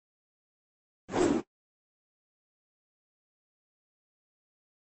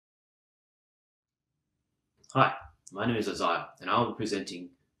Hi, my name is Isaiah and I will be presenting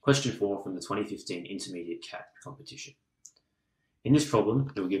question 4 from the 2015 Intermediate CAT competition. In this problem,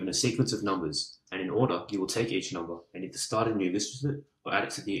 you are given a sequence of numbers, and in order you will take each number and either start a new list with it or add it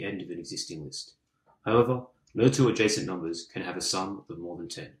to the end of an existing list. However, no two adjacent numbers can have a sum of more than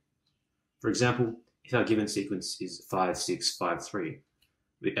 10. For example, if our given sequence is 5, 6, 5, 3,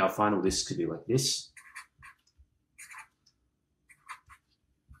 our final list could be like this,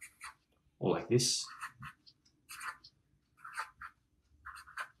 or like this,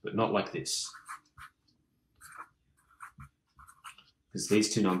 but not like this, because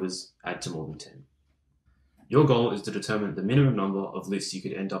these two numbers add to more than 10. Your goal is to determine the minimum number of lists you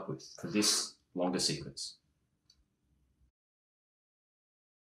could end up with for this longer sequence.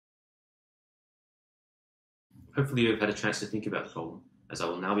 Hopefully you have had a chance to think about the problem, as I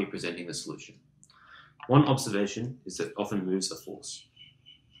will now be presenting the solution. One observation is that often moves are forced.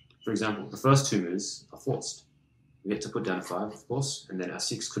 For example, the first two moves are forced. We had to put down a 5, of course, and then our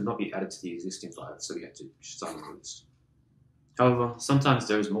 6 could not be added to the existing 5, so we had to start a new list. However, sometimes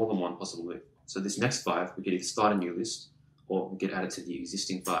there is more than one possible move. So this next 5, we could either start a new list, or we could add it to the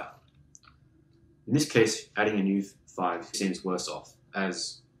existing 5. In this case, adding a new 5 seems worse off,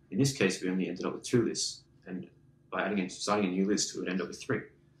 as in this case we only ended up with 2 lists, and by starting a new list, we would end up with 3.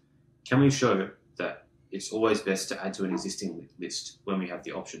 Can we show that it's always best to add to an existing list when we have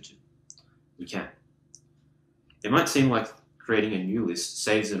the option to? We can. It might seem like creating a new list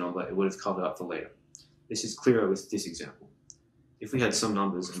saves a number it would have covered up for later. This is clearer with this example. If we had some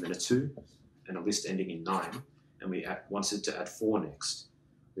numbers and then a 2 and a list ending in 9, and we wanted to add 4 next,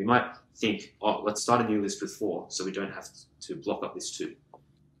 we might think, oh, let's start a new list with 4 so we don't have to block up this 2.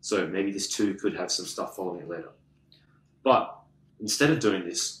 So maybe this 2 could have some stuff following it later. But instead of doing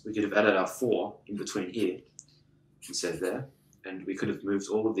this, we could have added our 4 in between here instead of there, and we could have moved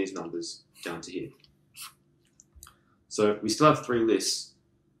all of these numbers down to here. So we still have 3 lists,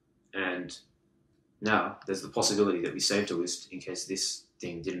 and now there's the possibility that we saved a list in case this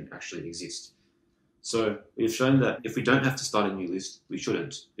thing didn't actually exist. So we've shown that if we don't have to start a new list, we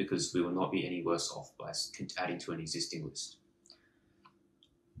shouldn't, because we will not be any worse off by adding to an existing list.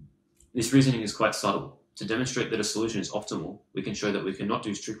 This reasoning is quite subtle. To demonstrate that a solution is optimal, we can show that we cannot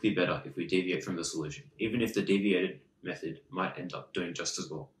do strictly better if we deviate from the solution, even if the deviated method might end up doing just as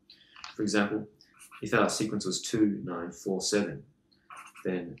well. For example, if our sequence was 2, 9, 4, 7,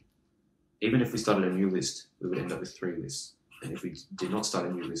 then even if we started a new list, we would end up with 3 lists. And if we did not start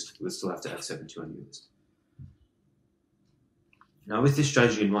a new list, we would still have to add 7 to a new list. Now with this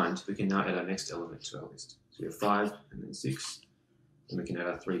strategy in mind, we can now add our next element to our list. So we have 5 and then 6, and we can add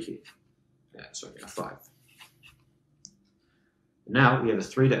our 3 here. Our 5. Now we have a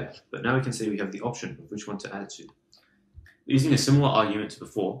 3 to add, but now we can see we have the option of which one to add it to. Using a similar argument to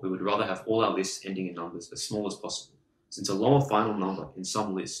before, we would rather have all our lists ending in numbers as small as possible, since a lower final number in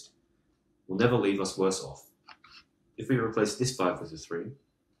some list will never leave us worse off. If we replace this 5 with a 3,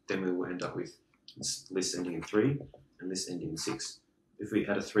 then we will end up with this list ending in 3 and this ending in 6. If we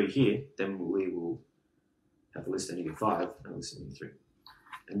add a 3 here, then we will have a list ending in 5 and a list ending in 3.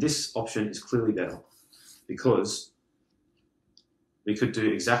 And this option is clearly better because we could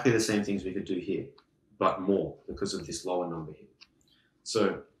do exactly the same things we could do here, but more because of this lower number here.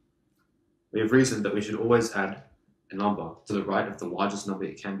 So we have reasoned that we should always add a number to the right of the largest number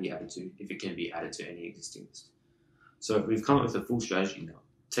it can be added to if it can be added to any existing list. So we've come up with a full strategy now.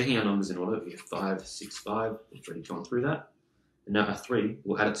 Taking our numbers in order, we have 5, 6, 5, we've already gone through that. And now our 3,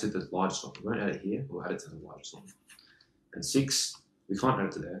 we'll add it to the largest one. We won't add it here, we'll add it to the largest one. And 6, we can't add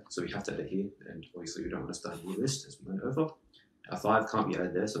it to there, so we have to add it here, and obviously we don't want to start a new list as we went over. Our 5 can't be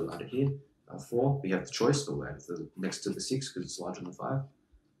added there, so we'll add it here. Our 4, we have the choice, but we'll add it next to the 6 because it's larger than 5.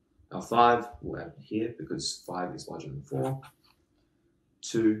 Our 5, we'll add it here because 5 is larger than 4.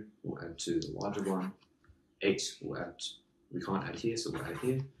 2, we'll add to the larger one. 8, we can't add here, so we'll add it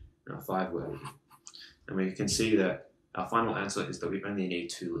here. And our 5, we'll add it here. And we can see that our final answer is that we only need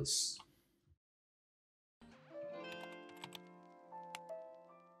 2 lists.